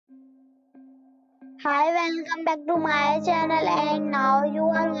Hi, welcome back to my channel, and now you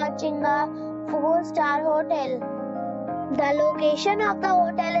are watching a 4-star hotel. The location of the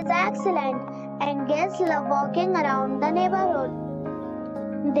hotel is excellent and guests love walking around the neighborhood.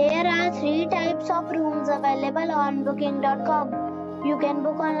 There are 3 types of rooms available on booking.com. You can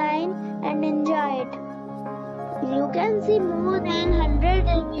book online and enjoy it. You can see more than 100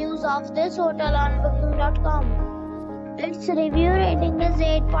 reviews of this hotel on booking.com. Its review rating is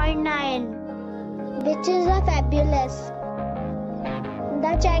 8.9. which is fabulous.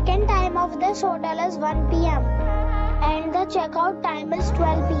 The check-in time of this hotel is 1 p.m. and the check-out time is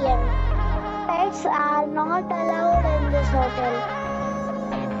 12 p.m. Pets are not allowed in this hotel.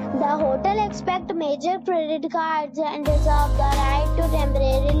 The hotel accepts major credit cards and reserves the right to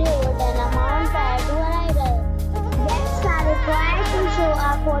temporarily hold an amount prior to arrival. Guests are required to show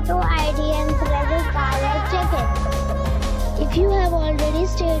a photo ID and credit card at check-in. If you have already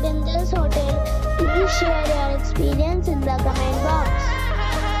stayed in this hotel, please share your experience in the comment box.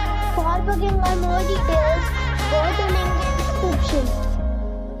 For booking or more details, go to link in description.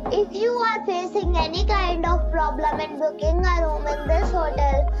 If you are facing any kind of problem in booking a room in this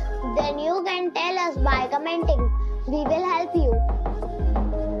hotel, then you can tell us by commenting. We will help you.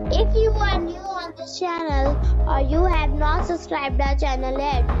 If you are new on this channel or you have not subscribed our channel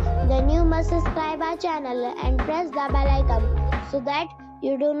yet, then you must subscribe our channel and press the bell icon so that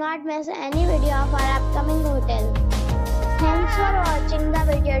you do not miss any video of our upcoming hotel. Thanks for watching the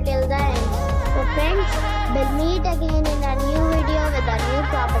video till the end. So friends, we'll meet again in a new video with a new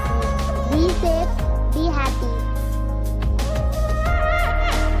property. Be safe, be happy.